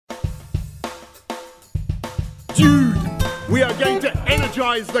Dude, we are going to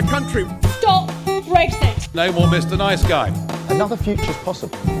energise the country. Stop Brexit. No more Mr. Nice Guy. Another future's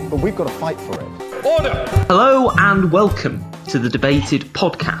possible, but we've got to fight for it. Order! Hello and welcome to the Debated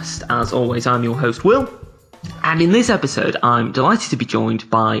podcast. As always, I'm your host, Will. And in this episode, I'm delighted to be joined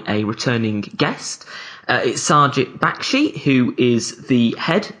by a returning guest. It's Sajid Bakshi, who is the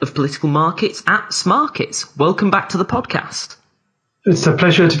head of political markets at Smarkets. Welcome back to the podcast. It's a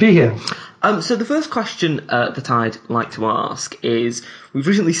pleasure to be here. So the first question that I'd like to ask is, we've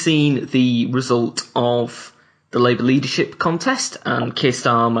recently seen the result of the Labour leadership contest, and Keir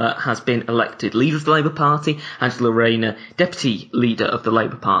Starmer has been elected leader of the Labour Party, Angela Rayner deputy leader of the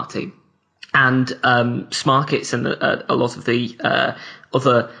Labour Party. And Smarkets and a lot of the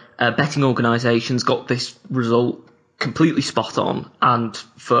other betting organisations got this result completely spot on, and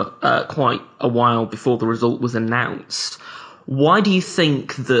for quite a while before the result was announced. Why do you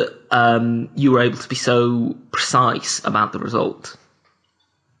think that you were able to be so precise about the result?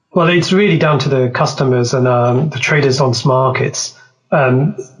 Well, it's really down to the customers and the traders on Smarkets.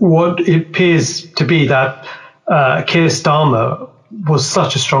 What it appears to be that Keir Starmer was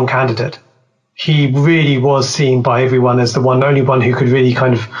such a strong candidate. He really was seen by everyone as the only one who could really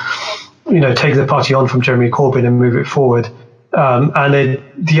kind of, take the party on from Jeremy Corbyn and move it forward. And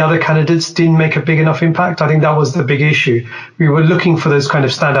the other candidates didn't make a big enough impact. I think that was the big issue. We were looking for those kind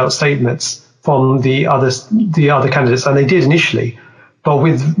of standout statements from the other candidates, and they did initially. But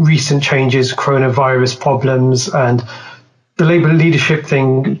with recent changes, coronavirus problems, and the Labour leadership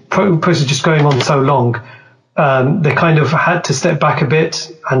thing, process just going on so long, they kind of had to step back a bit,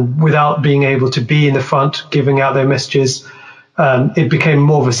 and without being able to be in the front, giving out their messages, it became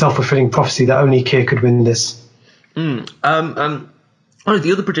more of a self-fulfilling prophecy that only Keir could win this. One of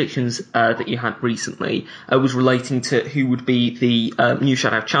the other predictions that you had recently was relating to who would be the new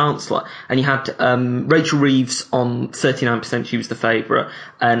Shadow Chancellor, and you had Rachel Reeves on 39%, she was the favourite,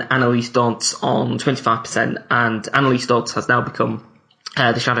 and Annalise Dodds on 25%, and Annalise Dodds has now become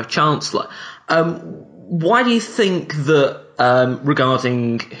the Shadow Chancellor. Why do you think that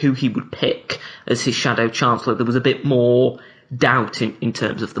regarding who he would pick as his Shadow Chancellor, there was a bit more doubt in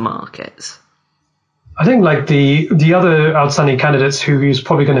terms of the markets? I think like the other outstanding candidates who he was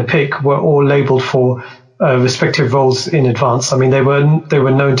probably going to pick were all labelled for respective roles in advance. I mean, they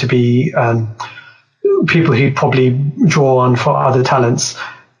were known to be people he'd probably draw on for other talents.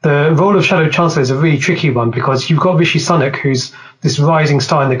 The role of Shadow Chancellor is a really tricky one because you've got Rishi Sunak, who's this rising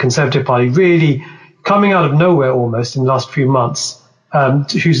star in the Conservative Party, really coming out of nowhere almost in the last few months,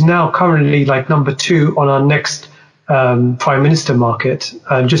 who's now currently like number 2 on our next Prime Minister market,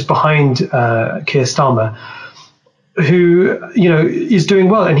 just behind Keir Starmer, who is doing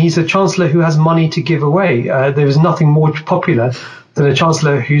well, and he's a Chancellor who has money to give away. There is nothing more popular than a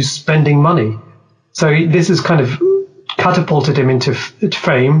Chancellor who's spending money. So this has kind of catapulted him into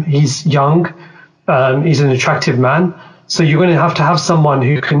fame. He's young, he's an attractive man. So you're going to have someone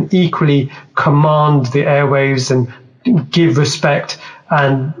who can equally command the airwaves and give respect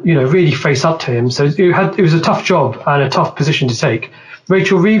and really face up to him. So it was a tough job and a tough position to take.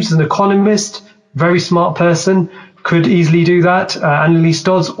 Rachel Reeves is an economist, very smart person, could easily do that. Annalise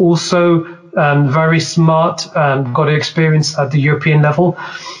Dodds also very smart, got experience at the European level.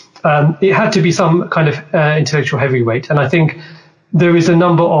 It had to be some kind of intellectual heavyweight, and I think there is a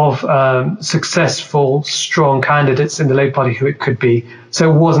number of successful, strong candidates in the Labour Party who it could be.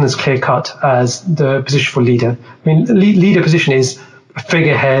 So it wasn't as clear cut as the position for leader. I mean, the leader position is a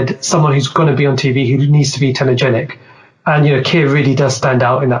figurehead, someone who's going to be on TV, who needs to be telegenic. And, Keir really does stand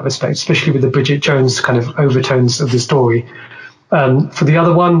out in that respect, especially with the Bridget Jones kind of overtones of the story. For the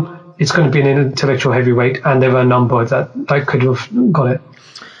other one, it's going to be an intellectual heavyweight, and there are a number that could have got it.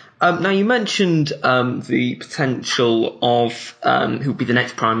 Now, you mentioned the potential of who would be the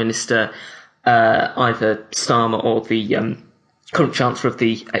next Prime Minister, either Starmer or the current Chancellor of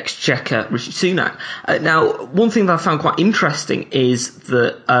the Exchequer, Rishi Sunak. Now, one thing that I found quite interesting is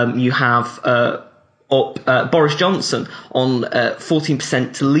that you have Boris Johnson on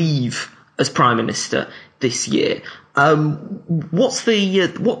 14% to leave as Prime Minister this year. What's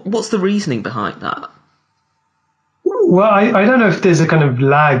the reasoning behind that? Well, I don't know if there's a kind of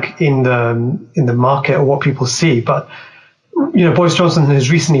lag in the market or what people see, but Boris Johnson has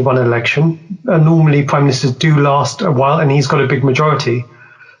recently won an election. Normally, prime ministers do last a while, and he's got a big majority.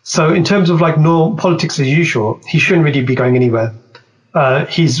 So, in terms of like normal politics as usual, he shouldn't really be going anywhere.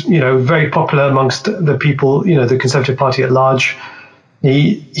 He's very popular amongst the people, the Conservative Party at large.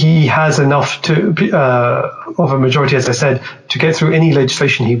 He has enough of a majority, as I said, to get through any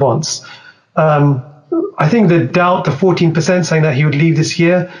legislation he wants. I think the doubt, the 14% saying that he would leave this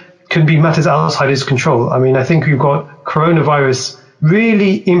year, can be matters outside his control. I mean, I think we've got coronavirus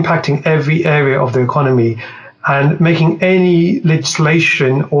really impacting every area of the economy, and making any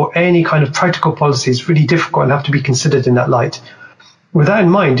legislation or any kind of practical policy is really difficult and have to be considered in that light. With that in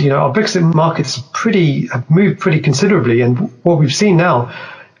mind, our Brexit markets have moved pretty considerably, and what we've seen now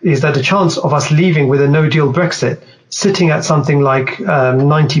is that the chance of us leaving with a no-deal Brexit sitting at something like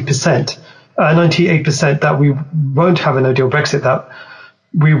 98%, that we won't have a no-deal Brexit, that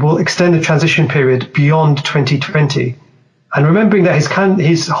we will extend the transition period beyond 2020. And remembering that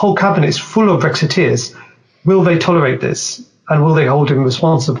his whole cabinet is full of Brexiteers, will they tolerate this? And will they hold him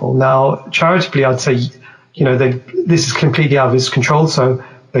responsible? Now, charitably, I'd say, this is completely out of his control, so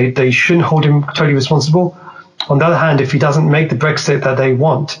they shouldn't hold him totally responsible. On the other hand, if he doesn't make the Brexit that they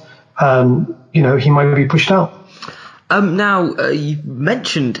want, he might be pushed out. Now, you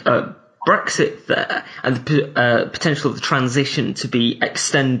mentioned Brexit there, and the potential of the transition to be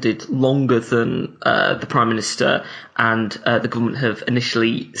extended longer than the Prime Minister and the government have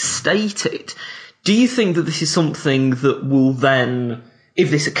initially stated. Do you think that this is something that will then, if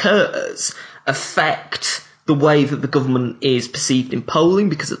this occurs, affect the way that the government is perceived in polling?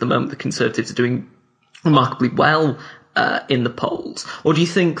 Because at the moment the Conservatives are doing remarkably well in the polls. Or do you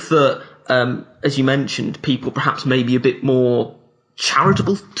think that, as you mentioned, people perhaps may be a bit more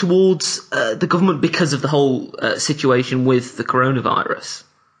charitable towards the government because of the whole situation with the coronavirus?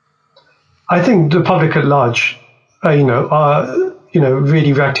 I think the public at large, are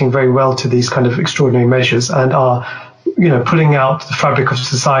really reacting very well to these kind of extraordinary measures, and are, pulling out the fabric of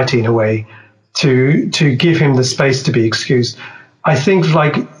society in a way to give him the space to be excused. I think,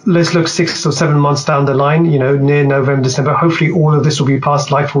 let's look 6 or 7 months down the line, near November, December, hopefully all of this will be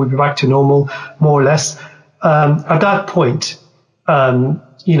past, life will be back to normal, more or less. At that point,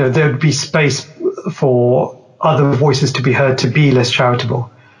 there would be space for other voices to be heard, to be less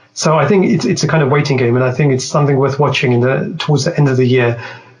charitable. So I think it's a kind of waiting game, and I think it's something worth watching towards the end of the year,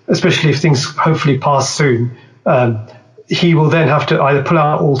 especially if things hopefully pass soon. He will then have to either pull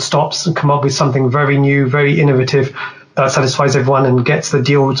out all stops and come up with something very new, very innovative that satisfies everyone and gets the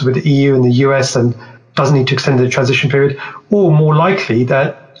deals with the EU and the US and doesn't need to extend the transition period, or more likely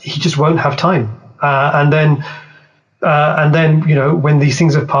that he just won't have time. And then, when these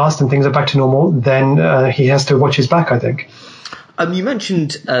things have passed and things are back to normal, then he has to watch his back, I think. You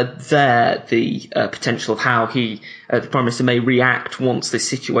mentioned there the potential of how the Prime Minister may react once this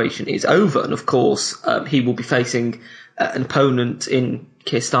situation is over. And of course, he will be facing an opponent in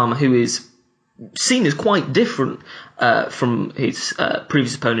Keir Starmer who is seen as quite different from his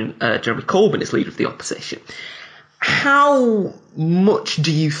previous opponent, Jeremy Corbyn, as leader of the opposition. How much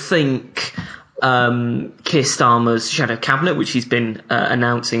do you think Keir Starmer's shadow cabinet, which he's been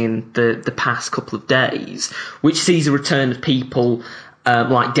announcing in the past couple of days, which sees a return of people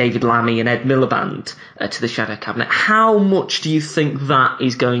like David Lammy and Ed Miliband to the shadow cabinet, how much do you think that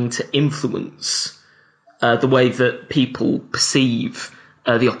is going to influence the way that people perceive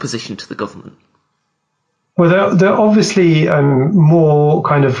the opposition to the government? Well, they're obviously more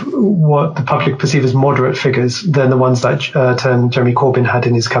kind of what the public perceive as moderate figures than the ones that Jeremy Corbyn had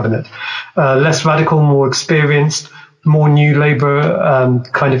in his cabinet. Less radical, more experienced, more New Labour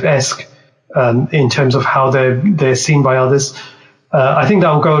kind of esque in terms of how they're seen by others. I think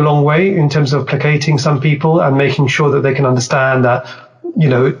that will go a long way in terms of placating some people and making sure that they can understand that,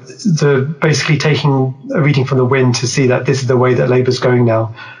 they're basically taking a reading from the wind to see that this is the way that Labour's going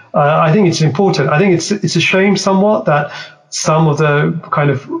now. I think it's important. I think it's a shame somewhat that some of the kind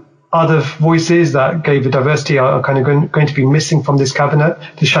of other voices that gave a diversity are kind of going to be missing from this cabinet,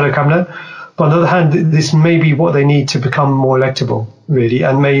 the shadow cabinet. But on the other hand, this may be what they need to become more electable, really,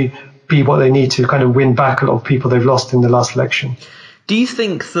 and may be what they need to kind of win back a lot of people they've lost in the last election. Do you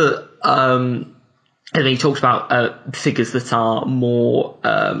think that, and he talks about figures that are more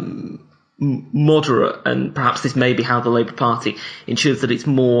moderate, and perhaps this may be how the Labour Party ensures that it's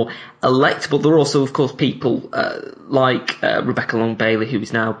more electable. There are also, of course, people like Rebecca Long-Bailey, who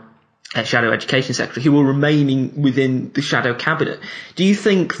is now Shadow Education Secretary, who are remaining within the Shadow Cabinet. Do you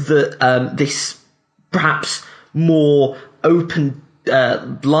think that this perhaps more open,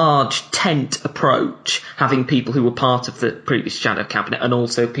 large tent approach, having people who were part of the previous Shadow Cabinet and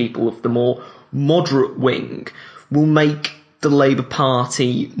also people of the more moderate wing, will make the Labour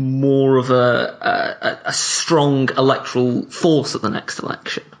Party more of a strong electoral force at the next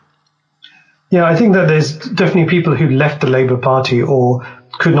election? Yeah, I think that there's definitely people who left the Labour Party or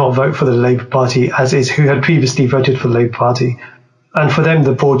could not vote for the Labour Party as is, who had previously voted for the Labour Party. And for them,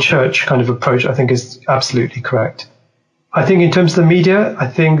 the broad church kind of approach, I think, is absolutely correct. I think in terms of the media, I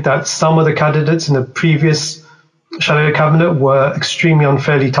think that some of the candidates in the previous shadow cabinet were extremely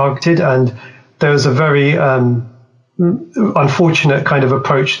unfairly targeted, and there was a very unfortunate kind of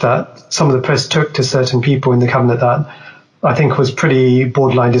approach that some of the press took to certain people in the cabinet that I think was pretty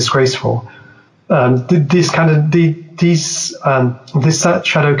borderline disgraceful. This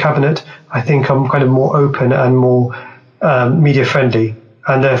shadow cabinet, I think, are kind of more open and more media friendly,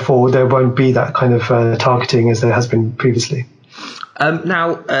 and therefore there won't be that kind of targeting as there has been previously.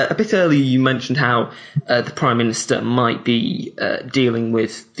 Now, a bit earlier you mentioned how the Prime Minister might be dealing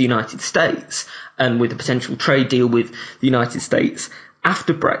with the United States and with a potential trade deal with the United States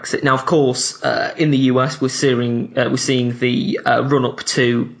after Brexit. Now, of course, in the US, we're seeing the run-up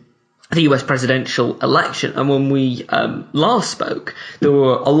to the US presidential election. And when we last spoke, there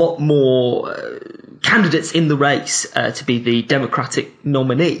were a lot more candidates in the race to be the Democratic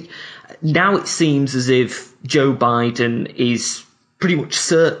nominee. Now it seems as if Joe Biden is pretty much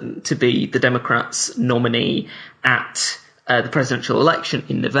certain to be the Democrats' nominee at the presidential election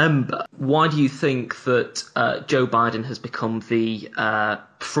in November. Why do you think that Joe Biden has become the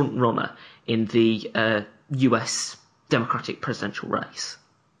front runner in the US Democratic presidential race?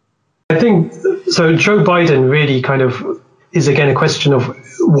 I think so. Joe Biden really kind of is again a question of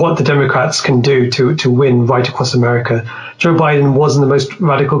what the Democrats can do to win right across America. Joe Biden wasn't the most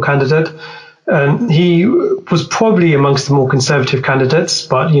radical candidate. He was probably amongst the more conservative candidates,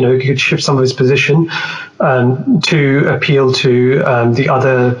 but he could shift some of his position to appeal to the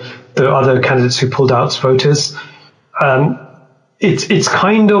other candidates who pulled out voters. It's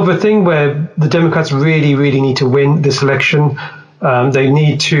kind of a thing where the Democrats really need to win this election. They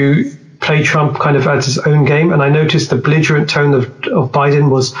need to play Trump kind of as his own game. And I noticed the belligerent tone of Biden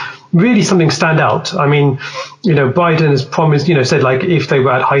was really something stand out. I mean, Biden has promised, said like if they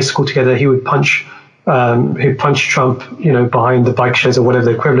were at high school together, he would punch Trump, behind the bike sheds or whatever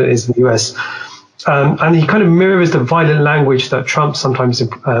the equivalent is in the US. And he kind of mirrors the violent language that Trump sometimes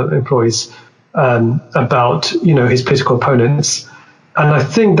employs about, his political opponents. And I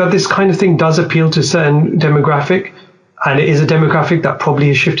think that this kind of thing does appeal to a certain demographic. And it is a demographic that probably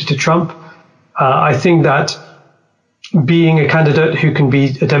has shifted to Trump. I think that being a candidate who can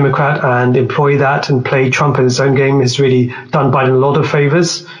be a Democrat and employ that and play Trump in his own game has really done Biden a lot of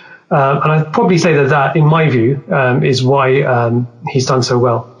favors. And I'd probably say that, in my view, is why he's done so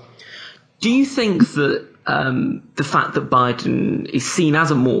well. Do you think that the fact that Biden is seen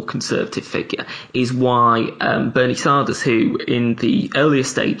as a more conservative figure is why Bernie Sanders, who in the earlier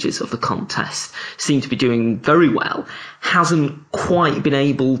stages of the contest seemed to be doing very well, hasn't quite been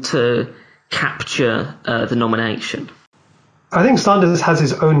able to capture the nomination? I think Sanders has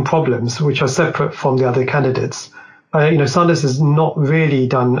his own problems, which are separate from the other candidates. Sanders has not really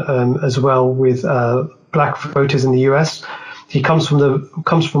done as well with black voters in the US. He comes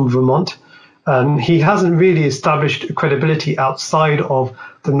from Vermont. He hasn't really established credibility outside of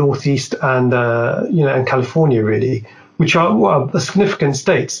the Northeast and California, really, which are significant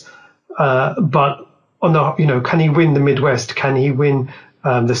states. But on the, can he win the Midwest? Can he win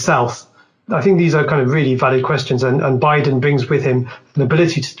the South? I think these are kind of really valid questions, and Biden brings with him an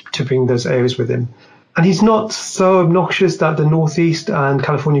ability to bring those areas with him. And he's not so obnoxious that the Northeast and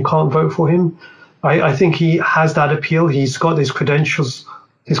California can't vote for him. I think he has that appeal. He's got his credentials,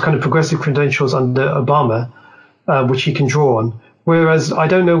 his kind of progressive credentials under Obama, which he can draw on. Whereas I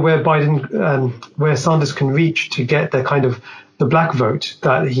don't know where where Sanders can reach to get the kind of the black vote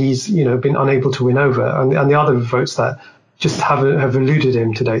that he's been unable to win over, and the other votes that just have eluded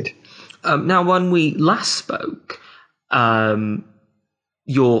him to date. Now, when we last spoke,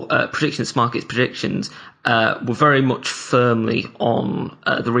 your predictions, markets predictions, were very much firmly on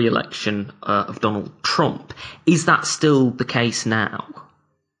the re-election of Donald Trump. Is that still the case now?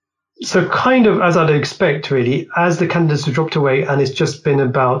 So kind of as I'd expect, really, as the candidates have dropped away and it's just been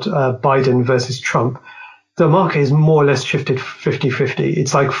about Biden versus Trump, the market is more or less shifted 50-50.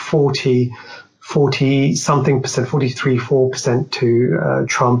 It's like 40-something percent, 43-4% to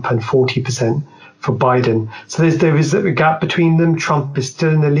Trump and 40% for Biden. So there is a gap between them. Trump is still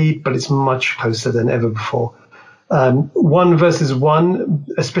in the lead, but it's much closer than ever before. One versus one,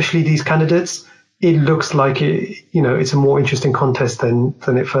 especially these candidates, it looks like it's a more interesting contest than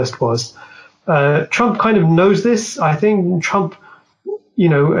it first was. Trump kind of knows this. I think Trump,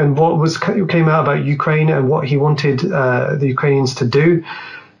 and what came out about Ukraine and what he wanted the Ukrainians to do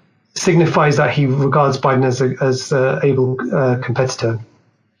signifies that he regards Biden as an able competitor.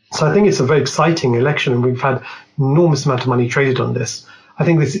 So I think it's a very exciting election, and we've had enormous amount of money traded on this. I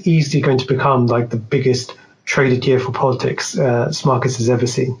think this is easily going to become like the biggest traded year for politics Smarkets has ever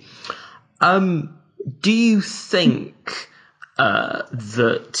seen. Do you think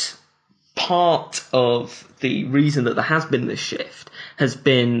that part of the reason that there has been this shift has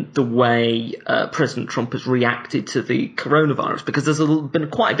been the way President Trump has reacted to the coronavirus, because there's been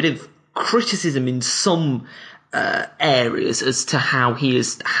quite a bit of criticism in some areas as to how he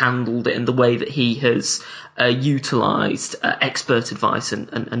has handled it and the way that he has utilised expert advice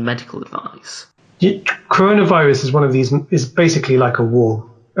and medical advice. Coronavirus is one of these, is basically like a war,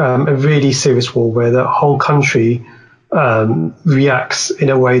 a really serious war where the whole country reacts in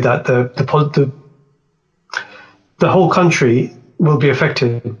a way that the whole country will be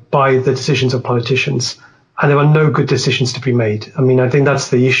affected by the decisions of politicians. And there are no good decisions to be made. I mean, I think that's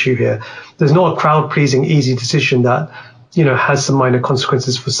the issue here. There's not a crowd-pleasing, easy decision that, has some minor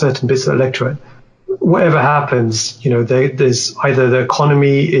consequences for certain bits of the electorate. Whatever happens, there's either the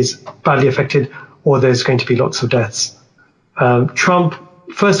economy is badly affected or there's going to be lots of deaths. Trump,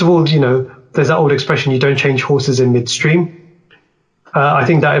 first of all, there's that old expression, you don't change horses in midstream. I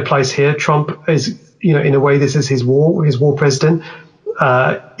think that applies here. Trump is, in a way, this is his war president.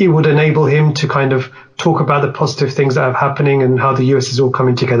 It would enable him to kind of talk about the positive things that are happening and how the US is all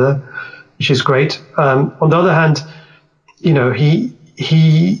coming together, which is great. On the other hand, if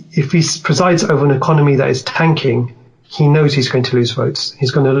he presides over an economy that is tanking, he knows he's going to lose votes.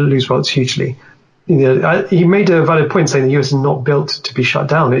 He's going to lose votes hugely. He made a valid point saying the US is not built to be shut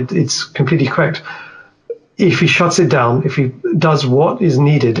down. It's completely correct. If he shuts it down, if he does what is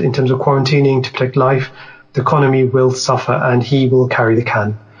needed in terms of quarantining to protect life, the economy will suffer and he will carry the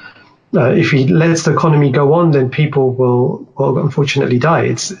can. If he lets the economy go on, then people will unfortunately die.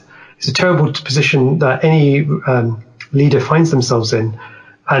 It's a terrible position that any leader finds themselves in,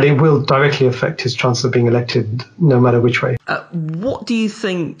 and it will directly affect his chances of being elected no matter which way. What do you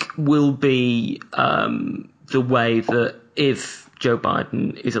think will be the way that if Joe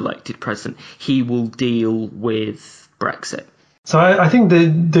Biden is elected president, he will deal with Brexit? So I think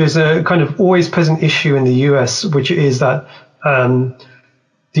that there's a kind of always present issue in the US, which is that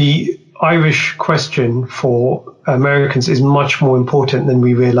the Irish question for Americans is much more important than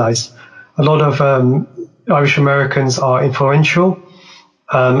we realize. A lot of Irish Americans are influential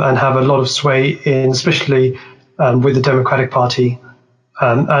and have a lot of sway in, especially with the Democratic Party,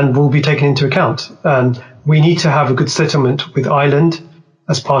 and will be taken into account. We need to have a good settlement with Ireland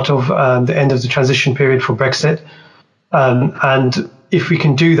as part of the end of the transition period for Brexit. And if we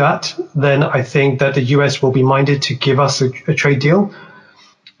can do that, then I think that the US will be minded to give us a trade deal.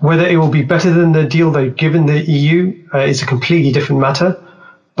 Whether it will be better than the deal they've given the EU is a completely different matter.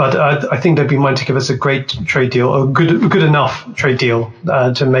 But I think they'd be minded to give us a great trade deal, a good enough trade deal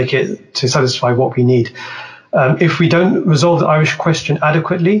to satisfy what we need. If we don't resolve the Irish question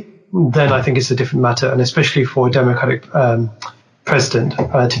adequately, then I think it's a different matter, and especially for a Democratic president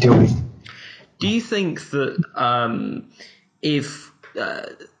to deal with. Do you think that if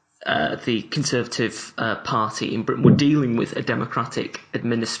the Conservative Party in Britain were dealing with a Democratic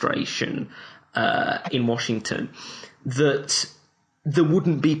administration in Washington, that there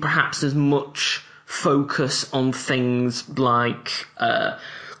wouldn't be perhaps as much focus on things like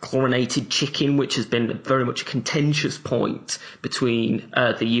chlorinated chicken, which has been very much a contentious point between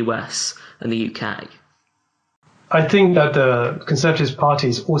the US and the UK? I think that the Conservative Party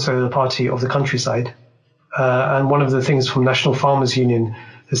is also the party of the countryside. And one of the things from National Farmers Union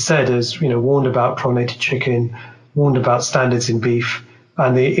has said is, warned about chlorinated chicken, warned about standards in beef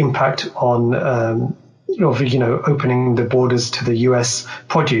and the impact on, opening the borders to the US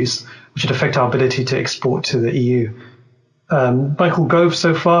produce, which would affect our ability to export to the EU. Michael Gove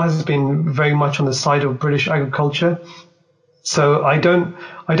so far has been very much on the side of British agriculture. So I don't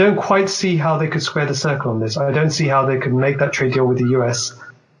quite see how they could square the circle on this. I don't see how they could make that trade deal with the US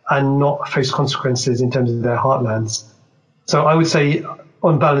and not face consequences in terms of their heartlands. So I would say,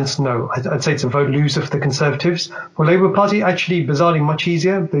 on balance, no. I'd say it's a vote loser for the Conservatives. For Labour Party, actually, bizarrely, much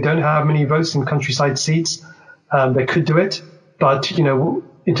easier. They don't have many votes in countryside seats. They could do it. But,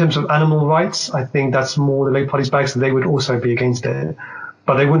 in terms of animal rights, I think that's more the Labour Party's bag, so they would also be against it.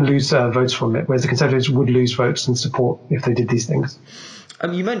 But they wouldn't lose votes from it, whereas the Conservatives would lose votes and support if they did these things.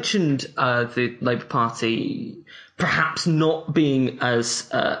 You mentioned the Labour Party perhaps not being as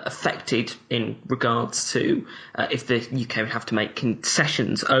affected in regards to if the UK would have to make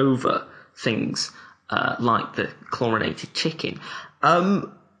concessions over things like the chlorinated chicken.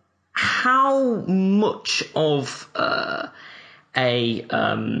 How much of a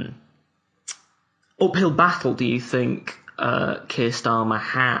uphill battle do you think Keir Starmer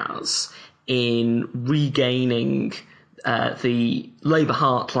has in regaining the Labour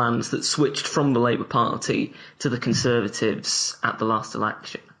heartlands that switched from the Labour Party to the Conservatives at the last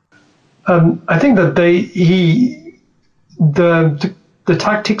election? I think that the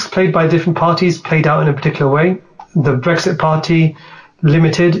tactics played by different parties played out in a particular way. The Brexit Party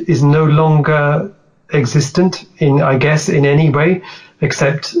Limited is no longer existent in any way,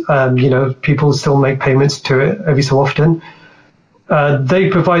 except, people still make payments to it every so often. They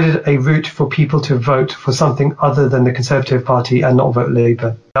provided a route for people to vote for something other than the Conservative Party and not vote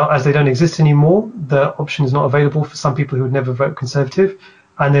Labour. Now, as they don't exist anymore, the option is not available for some people who would never vote Conservative,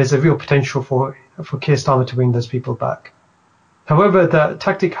 and there's a real potential for Keir Starmer to bring those people back. However, the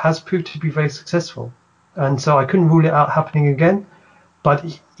tactic has proved to be very successful, and so I couldn't rule it out happening again, but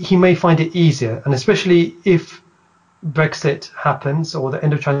he may find it easier, and especially if Brexit happens or the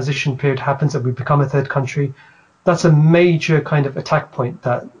end of transition period happens and we become a third country, that's a major kind of attack point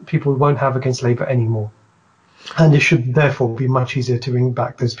that people won't have against Labour anymore. And it should therefore be much easier to bring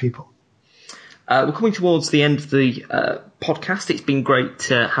back those people. We're coming towards the end of the podcast. It's been great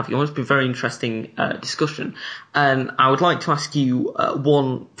to have you on. It's been a very interesting discussion. And I would like to ask you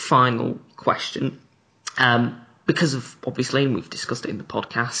one final question. Because of, obviously, and we've discussed it in the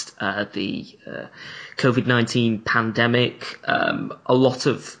podcast, the COVID-19 pandemic, a lot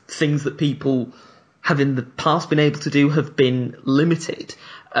of things that people have in the past been able to do have been limited.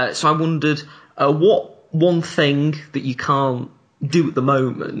 So I wondered, what one thing that you can't do at the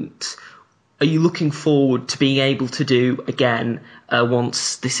moment are you looking forward to being able to do again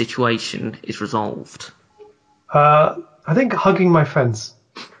once the situation is resolved? I think hugging my friends.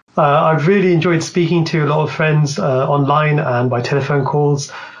 I've really enjoyed speaking to a lot of friends online and by telephone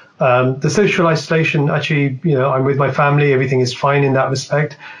calls. The social isolation, actually, I'm with my family. Everything is fine in that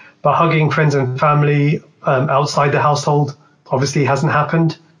respect. But hugging friends and family outside the household obviously hasn't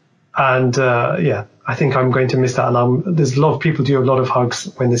happened. And I think I'm going to miss that. And there's a lot of people do a lot of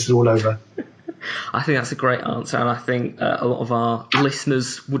hugs when this is all over. I think that's a great answer. And I think a lot of our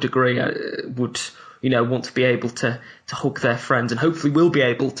listeners would agree, want to be able to hug their friends, and hopefully we'll be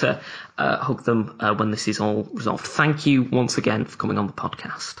able to hug them when this is all resolved. Thank you once again for coming on the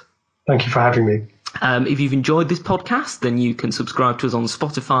podcast. Thank you for having me. If you've enjoyed this podcast, then you can subscribe to us on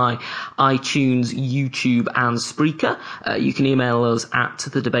Spotify, iTunes, YouTube and Spreaker. You can email us at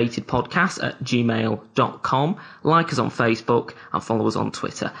thedebatedpodcast@gmail.com, like us on Facebook and follow us on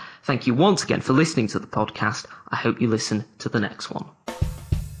Twitter. Thank you once again for listening to the podcast. I hope you listen to the next one.